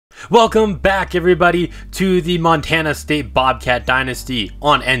Welcome back, everybody, to the Montana State Bobcat Dynasty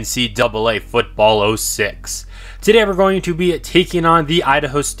on NCAA Football 06. Today we're going to be taking on the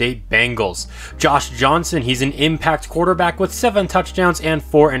Idaho State Bengals. Josh Johnson, he's an impact quarterback with 7 touchdowns and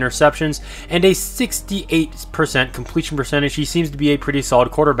 4 interceptions and a 68% completion percentage. He seems to be a pretty solid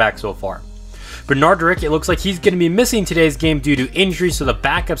quarterback so far. Bernard Rick, it looks like he's going to be missing today's game due to injury, so the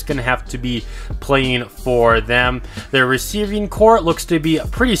backup's going to have to be playing for them. Their receiving core looks to be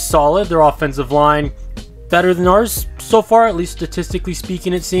pretty solid. Their offensive line better than ours so far, at least statistically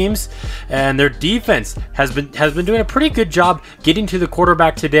speaking, it seems. And their defense has been doing a pretty good job getting to the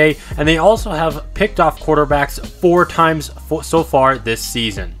quarterback today, and they also have picked off quarterbacks 4 times so far this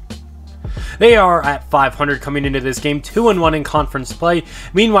season. They are at 500 coming into this game, 2-1 in conference play.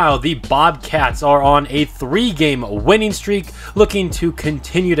 Meanwhile, the Bobcats are on a 3-game winning streak, looking to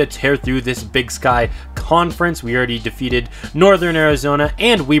continue to tear through this Big Sky conference. We already defeated Northern Arizona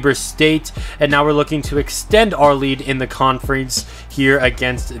and Weber State, and now we're looking to extend our lead in the conference here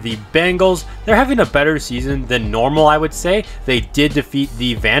against the Bengals. They're having a better season than normal, I would say. They did defeat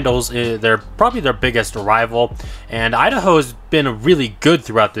the Vandals. They're probably their biggest rival, and Idaho's been really good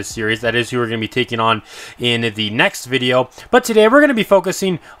throughout this series. That is who we're going to be taking on in the next video. But today we're going to be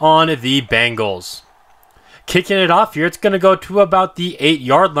focusing on the Bengals. Kicking it off here, it's going to go to about the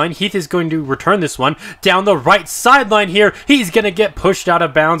 8-yard line. Heath is going to return this one down the right sideline here. He's going to get pushed out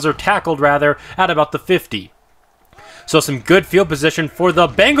of bounds, or tackled rather, at about the 50. So some good field position for the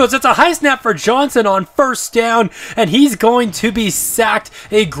Bengals. It's a high snap for Johnson on first down, and he's going to be sacked.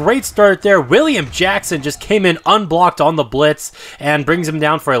 A great start there. William Jackson just came in unblocked on the blitz and brings him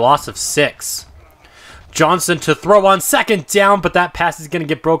down for a loss of 6. Johnson to throw on second down, but that pass is going to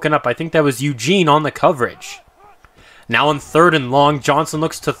get broken up. I think that was Eugene on the coverage. Now on 3rd and long, Johnson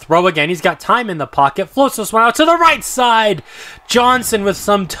looks to throw again. He's got time in the pocket. Floats this one out to the right side. Johnson with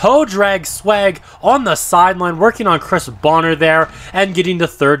some toe drag swag on the sideline, working on Chris Bonner there and getting the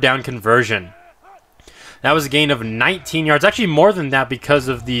 3rd down conversion. That was a gain of 19 yards. Actually more than that because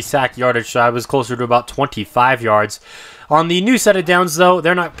of the sack yardage, so I was closer to about 25 yards. On the new set of downs, though,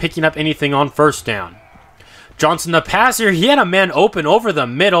 they're not picking up anything on first down. Johnson, the passer, he had a man open over the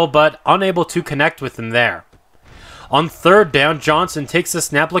middle, but unable to connect with him there. On 3rd down, Johnson takes the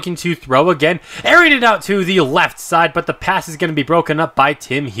snap, looking to throw again, airing it out to the left side, but the pass is going to be broken up by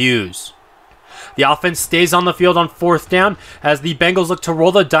Tim Hughes. The offense stays on the field on 4th down as the Bengals look to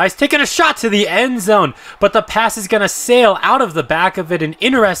roll the dice, taking a shot to the end zone, but the pass is going to sail out of the back of it. An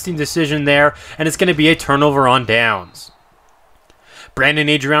interesting decision there, and it's going to be a turnover on downs. Brandon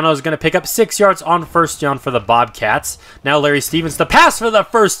Adriano is going to pick up 6 yards on first down for the Bobcats. Now Larry Stevens to pass for the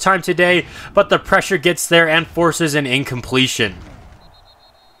first time today, but the pressure gets there and forces an incompletion.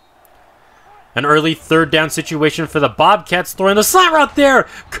 An early 3rd down situation for the Bobcats, throwing the slant route there.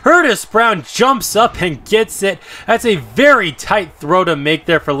 Curtis Brown jumps up and gets it. That's a very tight throw to make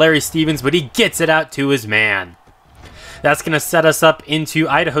there for Larry Stevens, but he gets it out to his man. That's going to set us up into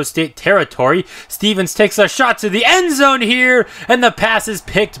Idaho State territory. Stevens takes a shot to the end zone here, and the pass is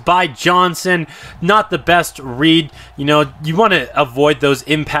picked by Johnson. Not the best read. You know, you want to avoid those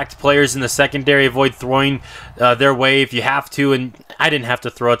impact players in the secondary. Avoid throwing their way if you have to, and I didn't have to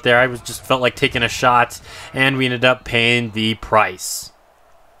throw it there. I just felt like taking a shot, and we ended up paying the price.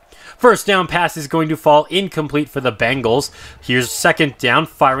 First down pass is going to fall incomplete for the Bengals. Here's 2nd down,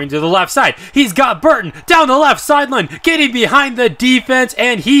 firing to the left side. He's got Burton down the left sideline, getting behind the defense,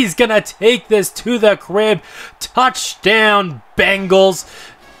 and he's going to take this to the crib. Touchdown, Bengals.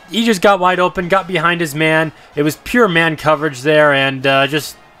 He just got wide open, got behind his man. It was pure man coverage there, and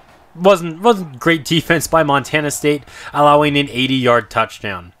just wasn't great defense by Montana State, allowing an 80-yard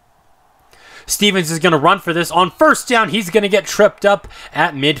touchdown. Stevens is going to run for this. On first down, he's going to get tripped up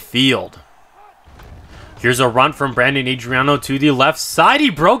at midfield. Here's a run from Brandon Adriano to the left side. He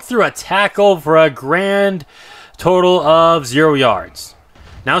broke through a tackle for a grand total of 0 yards.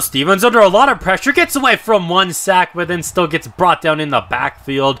 Now Stevens, under a lot of pressure, gets away from 1 sack, but then still gets brought down in the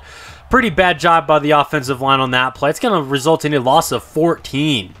backfield. Pretty bad job by the offensive line on that play. It's going to result in a loss of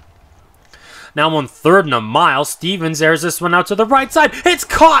 14. Now on 3rd and a mile, Stevens airs this one out to the right side. It's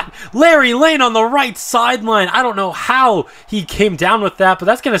caught! Larry Lane on the right sideline. I don't know how he came down with that, but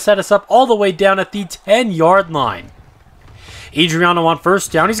that's going to set us up all the way down at the 10-yard line. Adriano on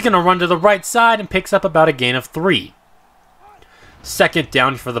first down. He's going to run to the right side and picks up about a gain of 3. 2nd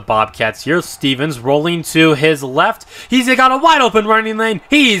down for the Bobcats here. Stevens rolling to his left. He's got a wide open running lane.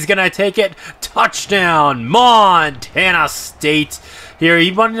 He's going to take it. Touchdown, Montana State. Here,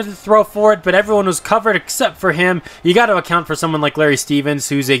 he wanted to throw for it, but everyone was covered except for him. You got to account for someone like Larry Stevens,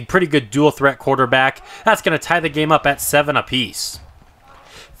 who's a pretty good dual threat quarterback. That's going to tie the game up at 7 apiece.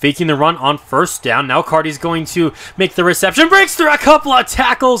 faking the run on first down. Now Carty's going to make the reception, breaks through a couple of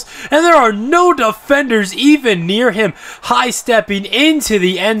tackles, and there are no defenders even near him. High-stepping into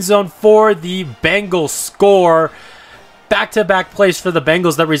the end zone for the Bengals score. Back-to-back plays for the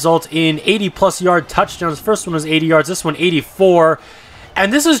Bengals that result in 80-plus yard touchdowns. First one was 80 yards, this one 84.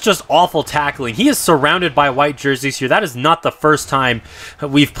 And this is just awful tackling. He is surrounded by white jerseys here. That is not the first time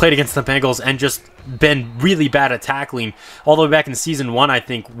we've played against the Bengals and just been really bad at tackling. All the way back in season 1, I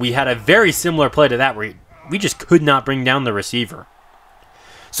think, we had a very similar play to that where we just could not bring down the receiver.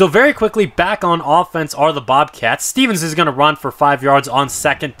 So very quickly, back on offense are the Bobcats. Stevens is going to run for 5 yards on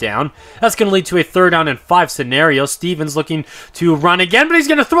second down. That's going to lead to a 3rd down and 5 scenario. Stevens looking to run again, but he's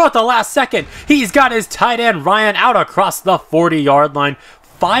going to throw at the last second. He's got his tight end, Ryan, out across the 40-yard line.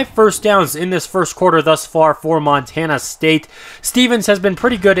 5 first downs in this first quarter thus far for Montana State. Stevens has been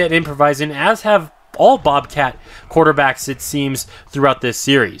pretty good at improvising, as have all Bobcat quarterbacks, it seems, throughout this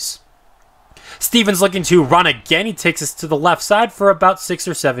series. Stevens looking to run again. He takes us to the left side for about 6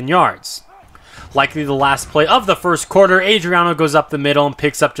 or 7 yards. Likely the last play of the first quarter. Adriano goes up the middle and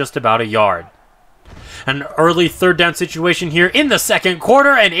picks up just about a yard. An early 3rd down situation here in the second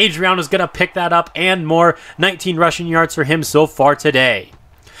quarter, and Adriano's going to pick that up and more. 19 rushing yards for him so far today.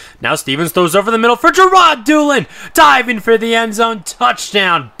 Now Stevens throws over the middle for Gerard Doolin. Diving for the end zone.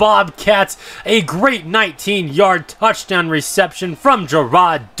 Touchdown, Bobcats. A great 19-yard touchdown reception from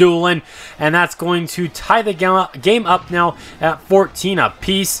Gerard Doolin. And that's going to tie the game up now at 14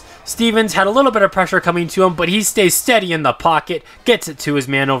 apiece. Stevens had a little bit of pressure coming to him, but he stays steady in the pocket, gets it to his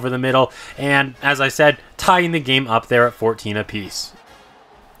man over the middle, and as I said, tying the game up there at 14 apiece.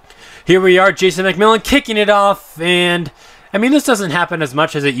 Here we are, Jason McMillan kicking it off, and I mean, this doesn't happen as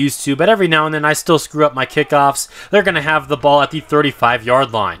much as it used to, but every now and then I still screw up my kickoffs. They're going to have the ball at the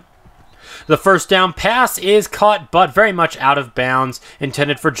 35-yard line. The first down pass is caught, but very much out of bounds,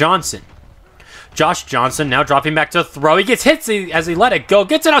 intended for Johnson. Josh Johnson now dropping back to throw. He gets hit as he let it go.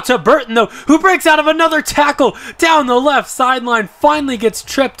 Gets it out to Burton, though, who breaks out of another tackle down the left sideline. Finally gets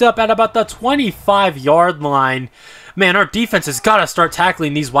tripped up at about the 25-yard line. Man, our defense has got to start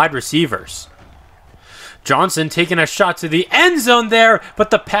tackling these wide receivers. Johnson taking a shot to the end zone there,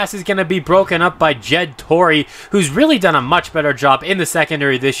 but the pass is going to be broken up by Jed Torrey, who's really done a much better job in the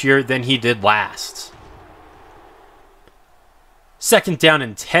secondary this year than he did last. 2nd down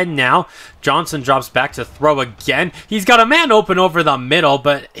and 10 now. Johnson drops back to throw again. He's got a man open over the middle,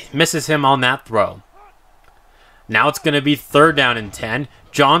 but misses him on that throw. Now it's going to be 3rd down and 10.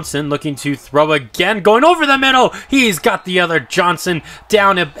 Johnson looking to throw again, going over the middle. He's got the other Johnson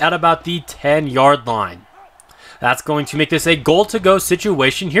down at about the 10-yard line. That's going to make this a goal-to-go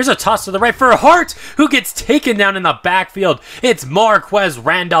situation. Here's a toss to the right for Hart, who gets taken down in the backfield. It's Marquez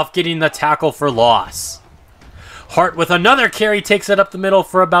Randolph getting the tackle for loss. Hart with another carry takes it up the middle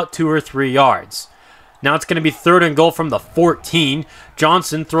for about 2 or 3 yards. Now it's going to be 3rd and goal from the 14.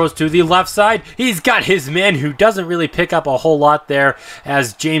 Johnson throws to the left side. He's got his man who doesn't really pick up a whole lot there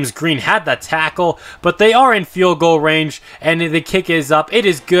as James Green had the tackle, but they are in field goal range and the kick is up. It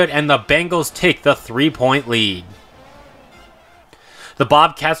is good and the Bengals take the 3-point lead. The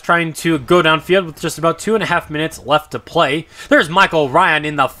Bobcats trying to go downfield with just about 2.5 minutes left to play. There's Michael Ryan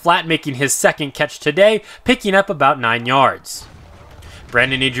in the flat making his 2nd catch today, picking up about 9 yards.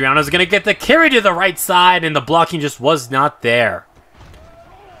 Brandon Adriano is going to get the carry to the right side, and the blocking just was not there.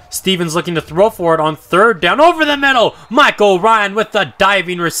 Stevens looking to throw for it on 3rd down over the middle. Michael Ryan with the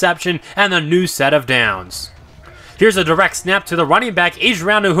diving reception and the new set of downs. Here's a direct snap to the running back,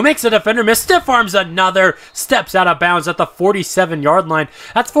 Adriano, who makes a defender miss, stiff arms another, steps out of bounds at the 47-yard line.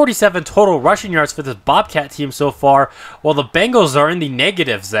 That's 47 total rushing yards for this Bobcat team so far, while the Bengals are in the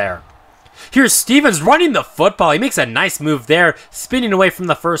negatives there. Here's Stevens running the football. He makes a nice move there, spinning away from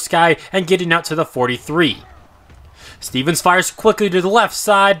the first guy and getting out to the 43. Stevens fires quickly to the left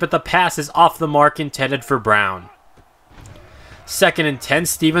side, but the pass is off the mark, intended for Brown. 2nd and 10,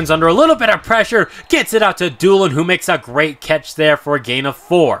 Stevens under a little bit of pressure, gets it out to Doolin, who makes a great catch there for a gain of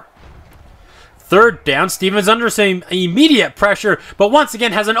 4. 3rd down, Stevens under some immediate pressure, but once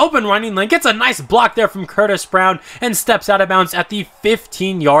again has an open running lane, gets a nice block there from Curtis Brown, and steps out of bounds at the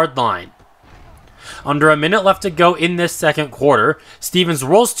 15-yard line. Under a minute left to go in this second quarter. Stevens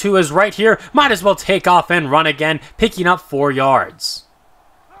rolls to his right here. Might as well take off and run again, picking up 4 yards.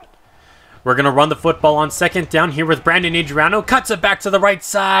 We're going to run the football on 2nd down here with Brandon Adriano. Cuts it back to the right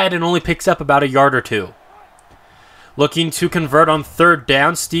side and only picks up about a yard or 2. Looking to convert on third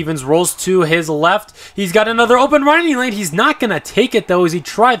down. Stevens rolls to his left. He's got another open running lane. He's not going to take it, though, as he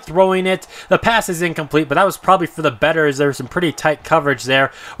tried throwing it. The pass is incomplete, but that was probably for the better, as there's some pretty tight coverage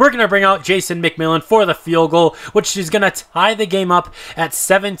there. We're going to bring out Jason McMillan for the field goal, which is going to tie the game up at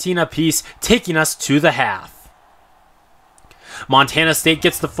 17 apiece, taking us to the half. Montana State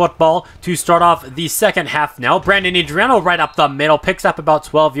gets the football to start off the second half now. Brandon Adriano right up the middle, picks up about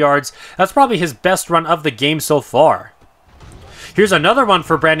 12 yards. That's probably his best run of the game so far. Here's another one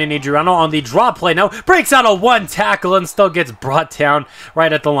for Brandon Adriano on the draw play now. Breaks out a one tackle and still gets brought down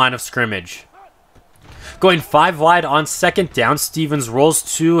right at the line of scrimmage. Going 5 wide on second down, Stevens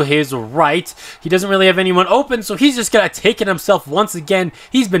rolls to his right. He doesn't really have anyone open, so he's just going to take it himself once again.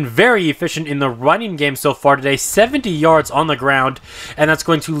 He's been very efficient in the running game so far today, 70 yards on the ground, and that's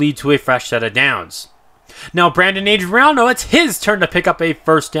going to lead to a fresh set of downs. Now Brandon Adriano, it's his turn to pick up a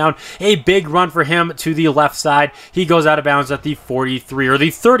first down. A big run for him to the left side. He goes out of bounds at the 43, or the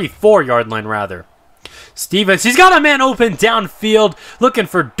 34-yard line, rather. Stevens, he's got a man open downfield looking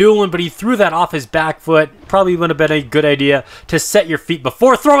for Doolin, but he threw that off his back foot. Probably would have been a good idea to set your feet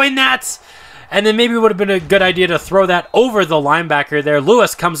before throwing that. And then maybe it would have been a good idea to throw that over the linebacker there.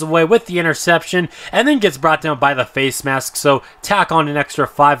 Lewis comes away with the interception and then gets brought down by the face mask. So tack on an extra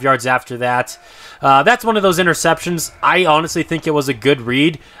 5 yards after that. That's one of those interceptions. I honestly think it was a good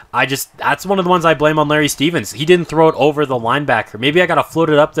read. That's one of the ones I blame on Larry Stevens. He didn't throw it over the linebacker. Maybe I got to float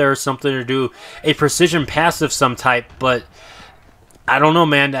it up there or something, or do a precision pass of some type, but I don't know,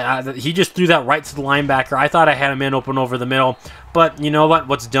 man. He just threw that right to the linebacker. I thought I had a man open over the middle, but you know what?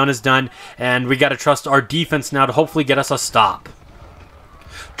 What's done is done, and we got to trust our defense now to hopefully get us a stop.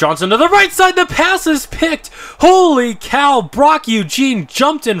 Johnson to the right side. The pass is picked. Holy cow. Brock Eugene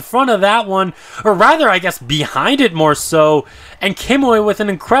jumped in front of that one, or rather, I guess, behind it more so, and came away with an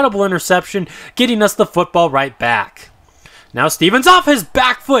incredible interception, getting us the football right back. Now Stevens off his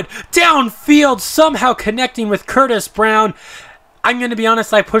back foot, downfield, somehow connecting with Curtis Brown. I'm going to be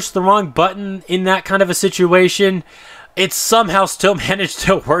honest, I pushed the wrong button in that kind of a situation. It somehow still managed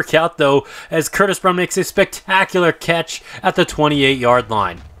to work out, though, as Curtis Brown makes a spectacular catch at the 28-yard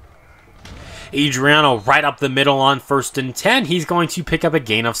line. Adriano right up the middle on 1st and 10. He's going to pick up a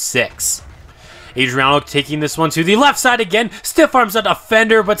gain of 6. Adriano taking this one to the left side again. Stiff arms a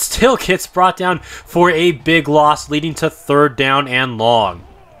defender, but still gets brought down for a big loss, leading to 3rd down and long.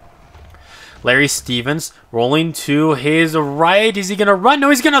 Larry Stevens rolling to his right. Is he going to run? No,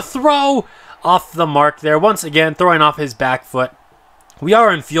 he's going to throw off the mark there. Once again, throwing off his back foot. We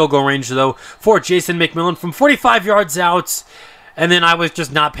are in field goal range, though, for Jason McMillan from 45 yards out. And then I was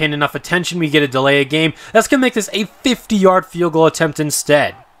just not paying enough attention. We get a delay of game. That's going to make this a 50-yard field goal attempt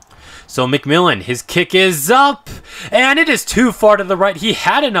instead. So McMillan, his kick is up, and it is too far to the right. He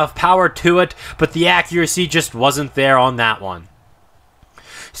had enough power to it, but the accuracy just wasn't there on that one.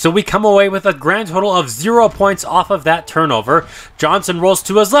 So we come away with a grand total of 0 points off of that turnover. Johnson rolls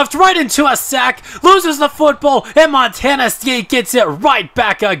to his left, right into a sack, loses the football, and Montana State gets it right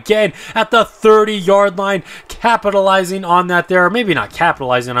back again at the 30-yard line, capitalizing on that there. Or maybe not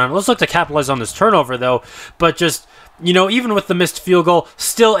capitalizing on it. Let's look to capitalize on this turnover, though, but just, you know, even with the missed field goal,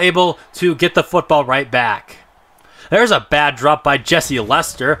 still able to get the football right back. There's a bad drop by Jesse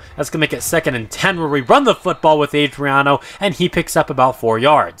Lester. That's going to make it 2nd and 10, where we run the football with Adriano, and he picks up about 4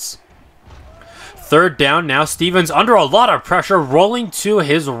 yards. 3rd down now. Stevens under a lot of pressure, rolling to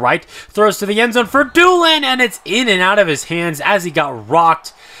his right. Throws to the end zone for Doolin, and it's in and out of his hands as he got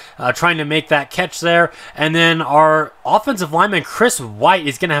rocked, trying to make that catch there. And then our offensive lineman, Chris White,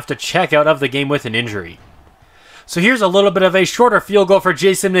 is going to have to check out of the game with an injury. So here's a little bit of a shorter field goal for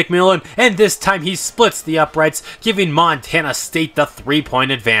Jason McMillan, and this time he splits the uprights, giving Montana State the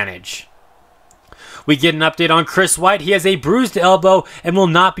 3-point advantage. We get an update on Chris White. He has a bruised elbow and will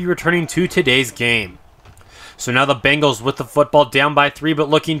not be returning to today's game. So now the Bengals with the football, down by 3, but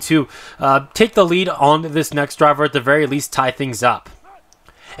looking to take the lead on this next drive, or at the very least tie things up.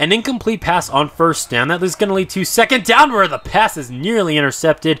 An incomplete pass on 1st down. That is going to lead to 2nd down, where the pass is nearly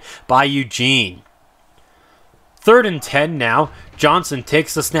intercepted by Eugene. 3rd and 10 now. Johnson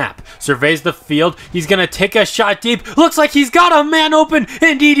takes the snap, surveys the field. He's going to take a shot deep. Looks like he's got a man open.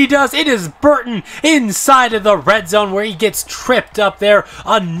 Indeed he does. It is Burton inside of the red zone, where he gets tripped up there.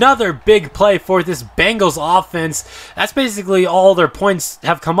 Another big play for this Bengals offense. That's basically all their points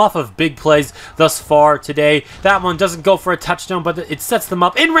have come off of big plays thus far today. That one doesn't go for a touchdown, but it sets them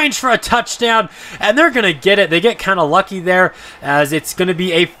up in range for a touchdown, and they're going to get it. They get kind of lucky there, as it's going to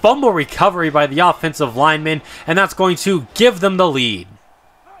be a fumble recovery by the offensive lineman, and that's going to give them the lead.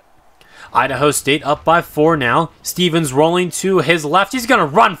 Idaho State up by 4 now. Stevens rolling to his left. He's going to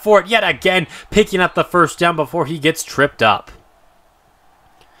run for it yet again, picking up the first down before he gets tripped up.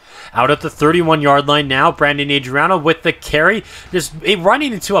 Out at the 31-yard line now, Brandon Adriano with the carry, just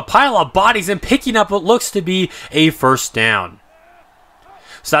running into a pile of bodies and picking up what looks to be a first down.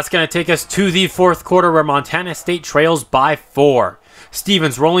 So that's going to take us to the fourth quarter where Montana State trails by 4.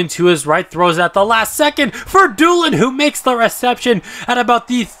 Stevens rolling to his right, throws at the last second for Doolin, who makes the reception at about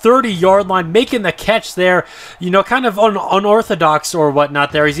the 30-yard line, making the catch there. You know, kind of unorthodox or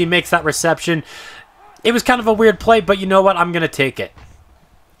whatnot there as he makes that reception. It was kind of a weird play, but you know what? I'm going to take it.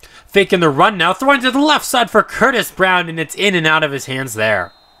 Faking the run now, throwing to the left side for Curtis Brown, and it's in and out of his hands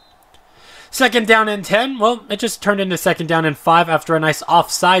there. Second down and 10. Well, it just turned into second down and 5 after a nice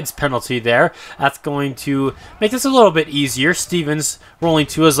offsides penalty there. That's going to make this a little bit easier. Stevens rolling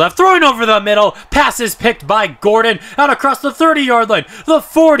to his left, throwing over the middle. Pass is picked by Gordon out across the 30-yard line. The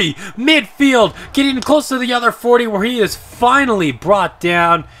 40, midfield, getting close to the other 40 where he is finally brought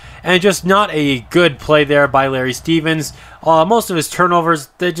down. And just not a good play there by Larry Stevens. Most of his turnovers,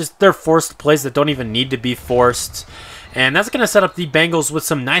 they're forced plays that don't even need to be forced. And that's going to set up the Bengals with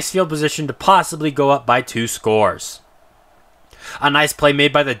some nice field position to possibly go up by 2 scores. A nice play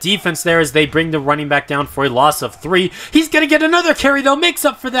made by the defense there as they bring the running back down for a loss of 3. He's going to get another carry though, makes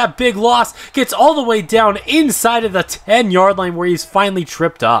up for that big loss, gets all the way down inside of the 10-yard line where he's finally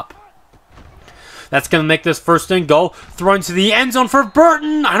tripped up. That's going to make this first and goal. Thrown to the end zone for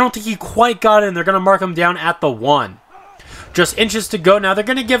Burton. I don't think he quite got in. They're going to mark him down at the 1. Just inches to go now. They're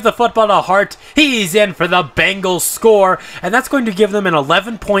going to give the football to Hart. He's in for the Bengals score. And that's going to give them an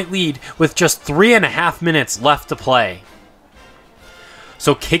 11-point lead with just 3.5 minutes left to play.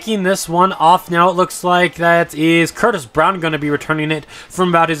 So kicking this one off now, it looks like that is Curtis Brown going to be returning it from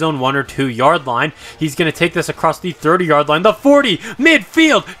about his own 1 or 2 yard line. He's going to take this across the 30-yard line. The 40,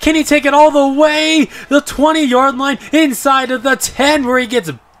 midfield. Can he take it all the way? The 20-yard line inside of the 10 where he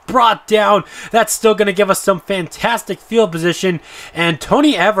gets brought down. That's still going to give us some fantastic field position. And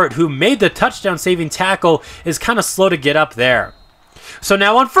Tony Everett, who made the touchdown-saving tackle, is kind of slow to get up there. So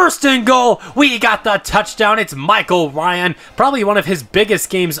now on first and goal, we got the touchdown. It's Michael Ryan, probably one of his biggest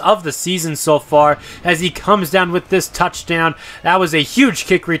games of the season so far, as he comes down with this touchdown. That was a huge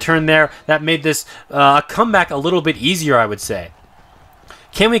kick return there that made this comeback a little bit easier, I would say.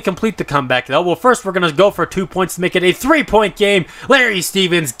 Can we complete the comeback, though? Well, first we're going to go for 2 points to make it a 3-point game. Larry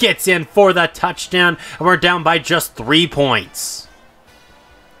Stevens gets in for the touchdown, and we're down by just 3 points.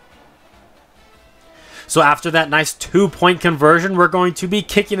 So after that nice 2-point conversion, we're going to be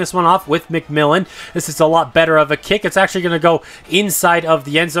kicking this one off with McMillan. This is a lot better of a kick. It's actually going to go inside of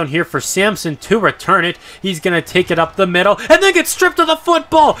the end zone here for Sampson to return it. He's going to take it up the middle and then get stripped of the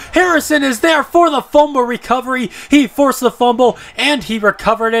football. Harrison is there for the fumble recovery. He forced the fumble and he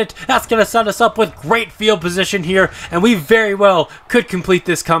recovered it. That's going to set us up with great field position here, and we very well could complete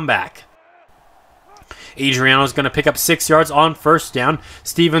this comeback. Adriano's going to pick up 6 yards on first down.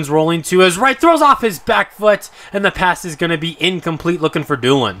 Stevens rolling to his right, throws off his back foot, and the pass is going to be incomplete, looking for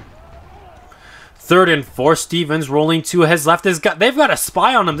Doolin. 3rd and 4, Stevens rolling to his left. They've got a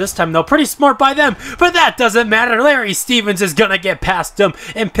spy on him this time, though. Pretty smart by them, but that doesn't matter. Larry Stevens is going to get past him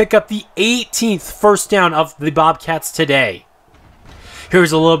and pick up the 18th first down of the Bobcats today.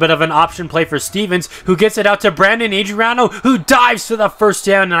 Here's a little bit of an option play for Stevens, who gets it out to Brandon Adriano, who dives for the first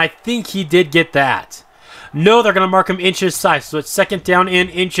down, and I think he did get that. No, they're going to mark him inches size, so it's second down in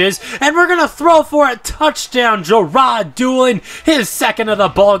inches, and we're going to throw for a touchdown. Gerard Doolin, his second of the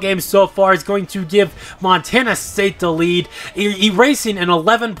ball game so far, is going to give Montana State the lead, erasing an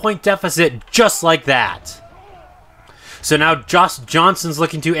 11-point deficit just like that. So now Josh Johnson's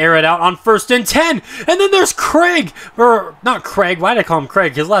looking to air it out on 1st and 10. And then there's Craig, or not Craig, why did I call him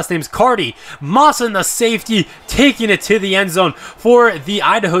Craig? His last name's Carty. Mawson, the safety, taking it to the end zone for the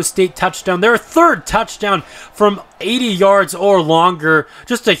Idaho State touchdown. Their 3rd touchdown from 80 yards or longer.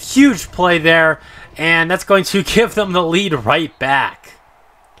 Just a huge play there, and that's going to give them the lead right back.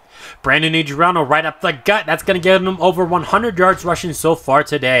 Brandon Adriano right up the gut. That's going to get him over 100 yards rushing so far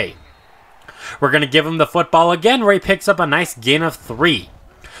today. We're going to give him the football again, where he picks up a nice gain of 3.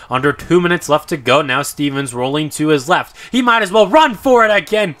 Under 2 minutes left to go. Now Stevens rolling to his left. He might as well run for it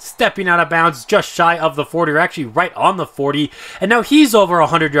again. Stepping out of bounds just shy of the 40, or actually right on the 40. And now he's over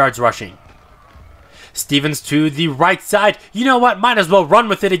 100 yards rushing. Stevens to the right side. You know what? Might as well run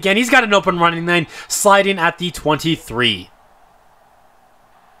with it again. He's got an open running lane, sliding at the 23.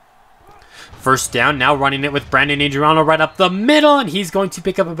 First down, now running it with Brandon Adriano right up the middle, and he's going to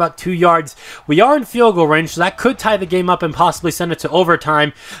pick up about 2 yards. We are in field goal range, so that could tie the game up and possibly send it to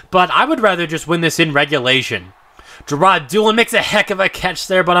overtime, but I would rather just win this in regulation. Gerard Doolin makes a heck of a catch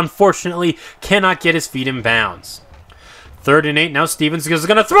there, but unfortunately cannot get his feet in bounds. 3rd and 8. Now Stevens is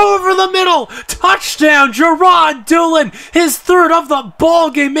going to throw over the middle. Touchdown, Gerard Doolin. His 3rd of the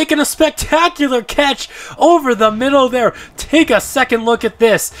ball game, making a spectacular catch over the middle there. Take a second look at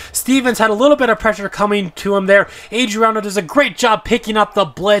this. Stevens had a little bit of pressure coming to him there. Adriano does a great job picking up the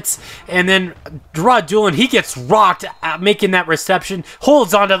blitz. And then Gerard Doolin, he gets rocked at making that reception.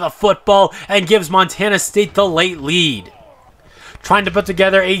 Holds onto the football and gives Montana State the late lead. Trying to put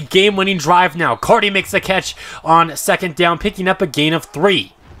together a game-winning drive now. Carty makes the catch on 2nd down, picking up a gain of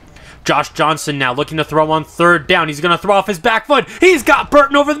 3. Josh Johnson now looking to throw on 3rd down. He's going to throw off his back foot. He's got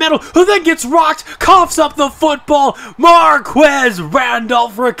Burton over the middle, who then gets rocked, coughs up the football. Marquez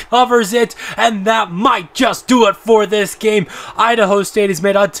Randolph recovers it, and that might just do it for this game. Idaho State has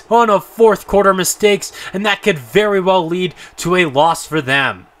made a ton of 4th quarter mistakes, and that could very well lead to a loss for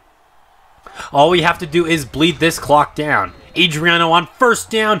them. All we have to do is bleed this clock down. Adriano on 1st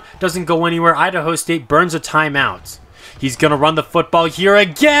down, doesn't go anywhere. Idaho State burns a timeout. He's going to run the football here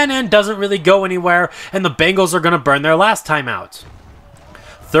again and doesn't really go anywhere. And the Bengals are going to burn their last timeout.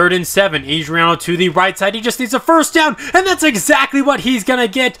 3rd and 7. Adriano to the right side. He just needs a 1st down. And that's exactly what he's going to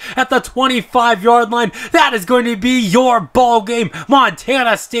get at the 25-yard line. That is going to be your ball game.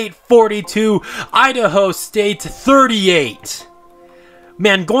 Montana State 42. Idaho State 38.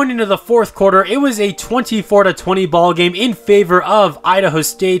 Man, going into the 4th quarter, it was a 24-20 ball game in favor of Idaho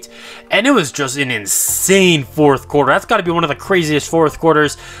State, and it was just an insane 4th quarter. That's got to be one of the craziest 4th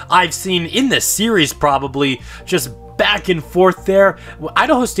quarters I've seen in this series, probably. Just back and forth there.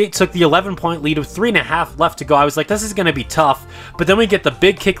 Idaho State took the 11-point lead with 3.5 left to go. I was like, this is going to be tough. But then we get the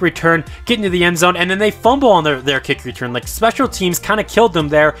big kick return, get into the end zone, and then they fumble on their kick return. Like, special teams kind of killed them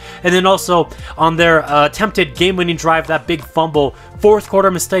there. And then also on their attempted game-winning drive, that big fumble. 4th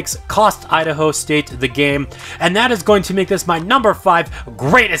quarter mistakes cost Idaho State the game. And that is going to make this my number 5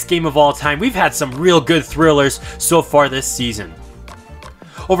 greatest game of all time. We've had some real good thrillers so far this season.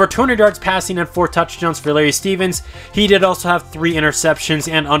 Over 200 yards passing and 4 touchdowns for Larry Stevens. He did also have 3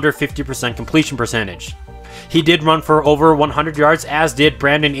 interceptions and under 50% completion percentage. He did run for over 100 yards, as did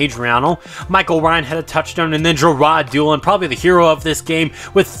Brandon Adriano. Michael Ryan had a touchdown, and then Gerard Doolin, probably the hero of this game,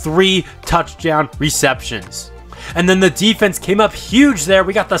 with 3 touchdown receptions. And then the defense came up huge there.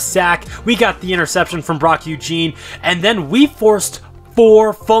 We got the sack, we got the interception from Brock Eugene, and then we forced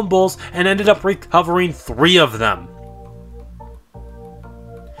 4 fumbles and ended up recovering 3 of them.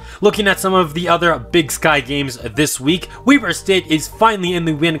 Looking at some of the other Big Sky games this week, Weber State is finally in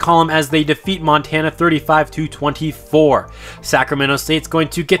the win column as they defeat Montana 35-24. Sacramento State's going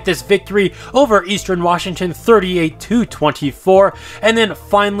to get this victory over Eastern Washington 38-24. And then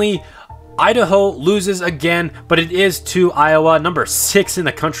finally, Idaho loses again, but it is to Iowa, number 6 in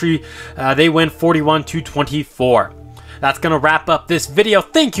the country. They win 41-24. That's going to wrap up this video.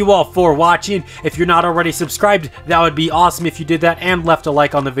 Thank you all for watching. If you're not already subscribed, that would be awesome if you did that and left a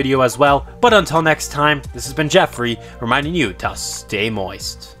like on the video as well. But until next time, this has been Jeffrey reminding you to stay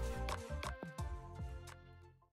moist.